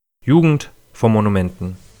Jugend vom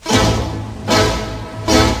Monumenten.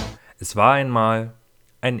 Es war einmal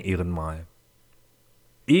ein Ehrenmal.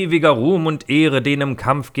 Ewiger Ruhm und Ehre den im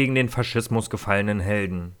Kampf gegen den Faschismus gefallenen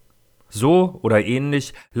Helden. So oder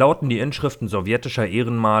ähnlich lauten die Inschriften sowjetischer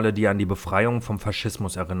Ehrenmale, die an die Befreiung vom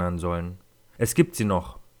Faschismus erinnern sollen. Es gibt sie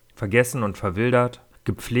noch, vergessen und verwildert,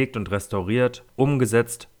 gepflegt und restauriert,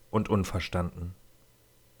 umgesetzt und unverstanden.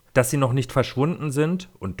 Dass sie noch nicht verschwunden sind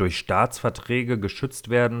und durch Staatsverträge geschützt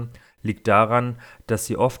werden, liegt daran, dass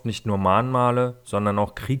sie oft nicht nur Mahnmale, sondern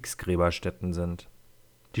auch Kriegsgräberstätten sind.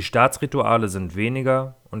 Die Staatsrituale sind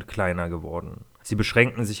weniger und kleiner geworden. Sie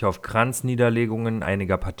beschränken sich auf Kranzniederlegungen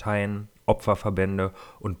einiger Parteien, Opferverbände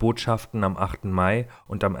und Botschaften am 8. Mai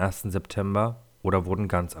und am 1. September oder wurden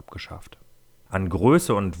ganz abgeschafft. An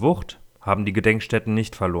Größe und Wucht haben die Gedenkstätten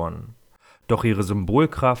nicht verloren, doch ihre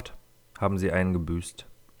Symbolkraft haben sie eingebüßt.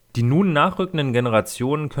 Die nun nachrückenden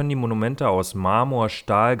Generationen können die Monumente aus Marmor,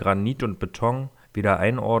 Stahl, Granit und Beton weder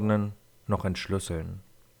einordnen noch entschlüsseln.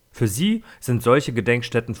 Für sie sind solche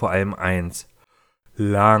Gedenkstätten vor allem eins: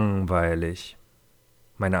 langweilig.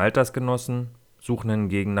 Meine Altersgenossen suchen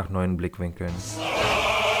hingegen nach neuen Blickwinkeln.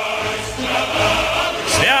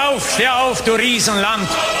 Steh auf, du Riesenland!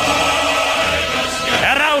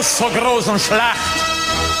 Heraus zur großen Schlacht!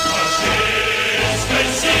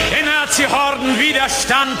 Den Nazi-Horden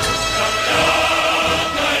Widerstand!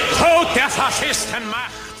 Tod der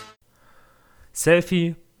Faschistenmacht!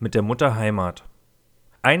 Selfie mit der Mutter Heimat.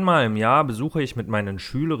 Einmal im Jahr besuche ich mit meinen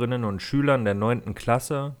Schülerinnen und Schülern der 9.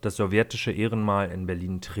 Klasse das sowjetische Ehrenmal in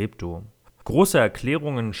Berlin-Treptow. Große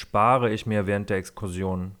Erklärungen spare ich mir während der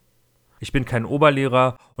Exkursion. Ich bin kein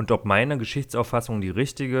Oberlehrer und ob meine Geschichtsauffassung die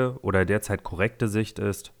richtige oder derzeit korrekte Sicht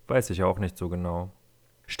ist, weiß ich auch nicht so genau.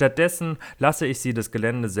 Stattdessen lasse ich sie das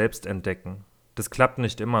Gelände selbst entdecken. Das klappt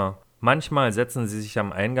nicht immer. Manchmal setzen sie sich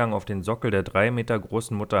am Eingang auf den Sockel der 3 Meter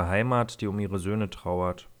großen Mutter Heimat, die um ihre Söhne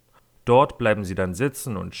trauert. Dort bleiben sie dann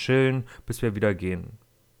sitzen und chillen, bis wir wieder gehen.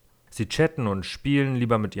 Sie chatten und spielen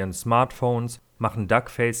lieber mit ihren Smartphones, machen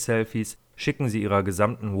Duckface-Selfies, schicken sie ihrer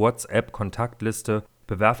gesamten WhatsApp-Kontaktliste,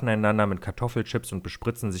 bewerfen einander mit Kartoffelchips und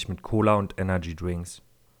bespritzen sich mit Cola und Energydrinks.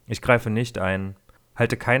 Ich greife nicht ein,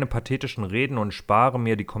 halte keine pathetischen Reden und spare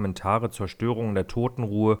mir die Kommentare zur Störung der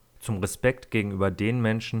Totenruhe, zum Respekt gegenüber den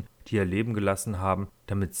Menschen, die ihr Leben gelassen haben,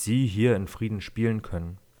 damit sie hier in Frieden spielen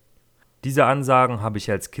können. Diese Ansagen habe ich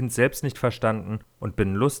als Kind selbst nicht verstanden und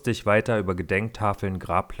bin lustig weiter über Gedenktafeln,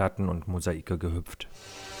 Grabplatten und Mosaike gehüpft.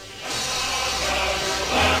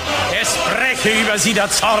 Es breche über sie der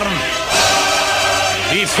Zorn,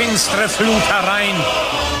 die finstere Flut herein.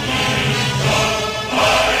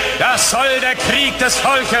 Das soll der Krieg des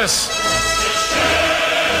Volkes,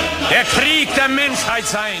 der Krieg der Menschheit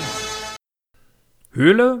sein.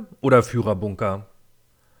 Höhle oder Führerbunker?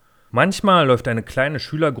 Manchmal läuft eine kleine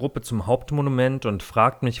Schülergruppe zum Hauptmonument und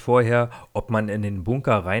fragt mich vorher, ob man in den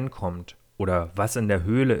Bunker reinkommt oder was in der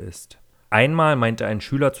Höhle ist. Einmal meinte ein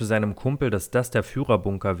Schüler zu seinem Kumpel, dass das der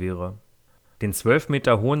Führerbunker wäre. Den 12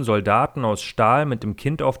 Meter hohen Soldaten aus Stahl mit dem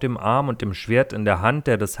Kind auf dem Arm und dem Schwert in der Hand,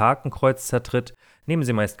 der das Hakenkreuz zertritt, nehmen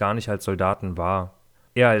sie meist gar nicht als Soldaten wahr,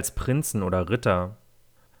 eher als Prinzen oder Ritter.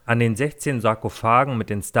 An den 16 Sarkophagen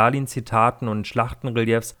mit den Stalin-Zitaten und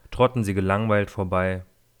Schlachtenreliefs trotten sie gelangweilt vorbei.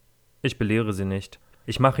 Ich belehre sie nicht.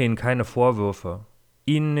 Ich mache ihnen keine Vorwürfe.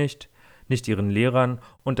 Ihnen nicht, nicht ihren Lehrern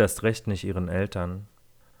und erst recht nicht ihren Eltern.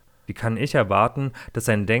 Wie kann ich erwarten, dass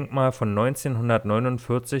ein Denkmal von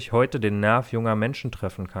 1949 heute den Nerv junger Menschen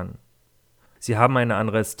treffen kann? Sie haben eine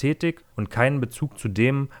andere Ästhetik und keinen Bezug zu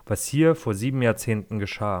dem, was hier vor 7 Jahrzehnten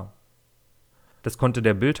geschah. Das konnte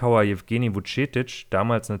der Bildhauer Jewgeni Vucetich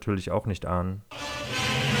damals natürlich auch nicht ahnen.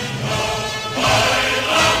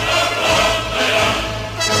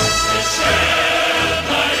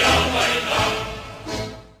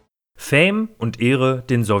 Fame und Ehre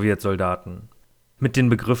den Sowjetsoldaten. Mit den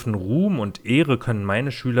Begriffen Ruhm und Ehre können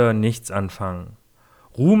meine Schüler nichts anfangen.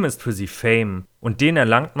 Ruhm ist für sie Fame und den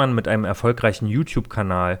erlangt man mit einem erfolgreichen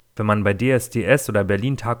YouTube-Kanal, wenn man bei DSDS oder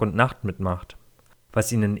Berlin Tag und Nacht mitmacht.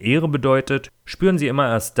 Was ihnen Ehre bedeutet, spüren sie immer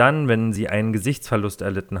erst dann, wenn sie einen Gesichtsverlust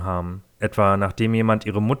erlitten haben, etwa nachdem jemand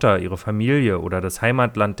ihre Mutter, ihre Familie oder das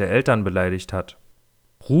Heimatland der Eltern beleidigt hat.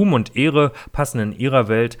 Ruhm und Ehre passen in ihrer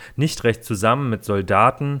Welt nicht recht zusammen mit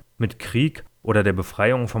Soldaten, mit Krieg oder der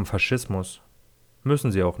Befreiung vom Faschismus.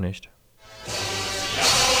 Müssen sie auch nicht.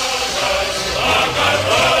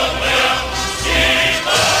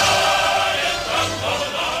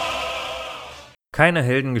 Keine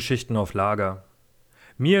Heldengeschichten auf Lager.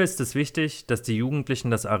 Mir ist es wichtig, dass die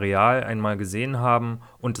Jugendlichen das Areal einmal gesehen haben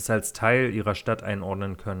und es als Teil ihrer Stadt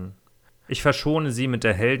einordnen können. Ich verschone sie mit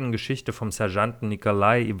der Heldengeschichte vom Sergeanten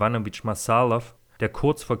Nikolai Iwanowitsch Massalow, der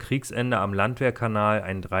kurz vor Kriegsende am Landwehrkanal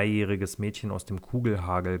ein 3-jähriges Mädchen aus dem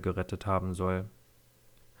Kugelhagel gerettet haben soll.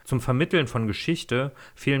 Zum Vermitteln von Geschichte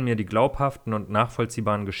fehlen mir die glaubhaften und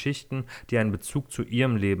nachvollziehbaren Geschichten, die einen Bezug zu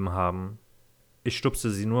ihrem Leben haben. Ich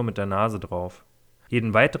stupse sie nur mit der Nase drauf.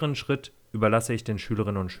 Jeden weiteren Schritt überlasse ich den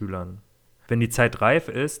Schülerinnen und Schülern. Wenn die Zeit reif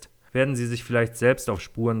ist, werden sie sich vielleicht selbst auf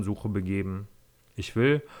Spurensuche begeben. Ich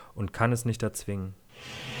will und kann es nicht erzwingen.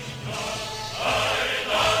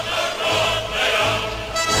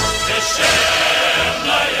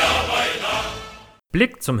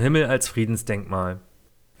 Blick zum Himmel als Friedensdenkmal.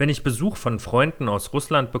 Wenn ich Besuch von Freunden aus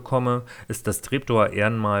Russland bekomme, ist das Treptower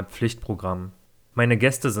Ehrenmal Pflichtprogramm. Meine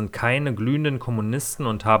Gäste sind keine glühenden Kommunisten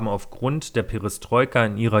und haben aufgrund der Perestroika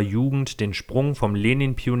in ihrer Jugend den Sprung vom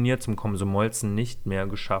Lenin-Pionier zum Komsomolzen nicht mehr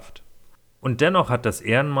geschafft. Und dennoch hat das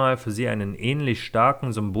Ehrenmal für sie einen ähnlich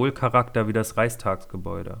starken Symbolcharakter wie das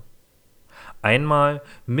Reichstagsgebäude. Einmal,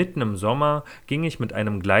 mitten im Sommer, ging ich mit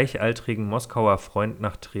einem gleichaltrigen Moskauer Freund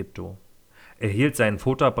nach Treptow. Er hielt seinen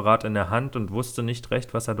Fotoapparat in der Hand und wusste nicht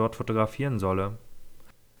recht, was er dort fotografieren solle.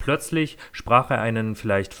 Plötzlich sprach er einen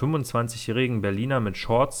vielleicht 25-jährigen Berliner mit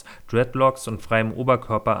Shorts, Dreadlocks und freiem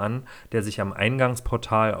Oberkörper an, der sich am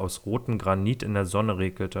Eingangsportal aus rotem Granit in der Sonne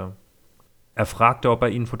regelte. Er fragte, ob er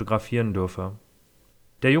ihn fotografieren dürfe.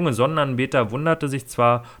 Der junge Sonnenanbeter wunderte sich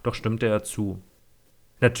zwar, doch stimmte er zu.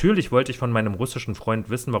 Natürlich wollte ich von meinem russischen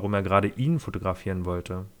Freund wissen, warum er gerade ihn fotografieren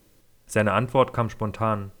wollte. Seine Antwort kam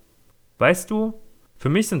spontan. Weißt du, für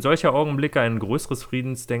mich sind solche Augenblicke ein größeres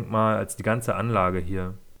Friedensdenkmal als die ganze Anlage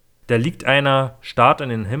hier. Da liegt einer, starrt in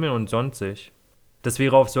den Himmel und sonnt sich. Das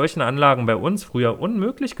wäre auf solchen Anlagen bei uns früher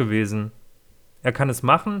unmöglich gewesen. Er kann es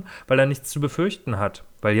machen, weil er nichts zu befürchten hat,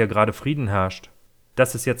 weil hier gerade Frieden herrscht.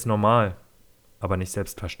 Das ist jetzt normal, aber nicht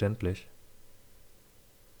selbstverständlich.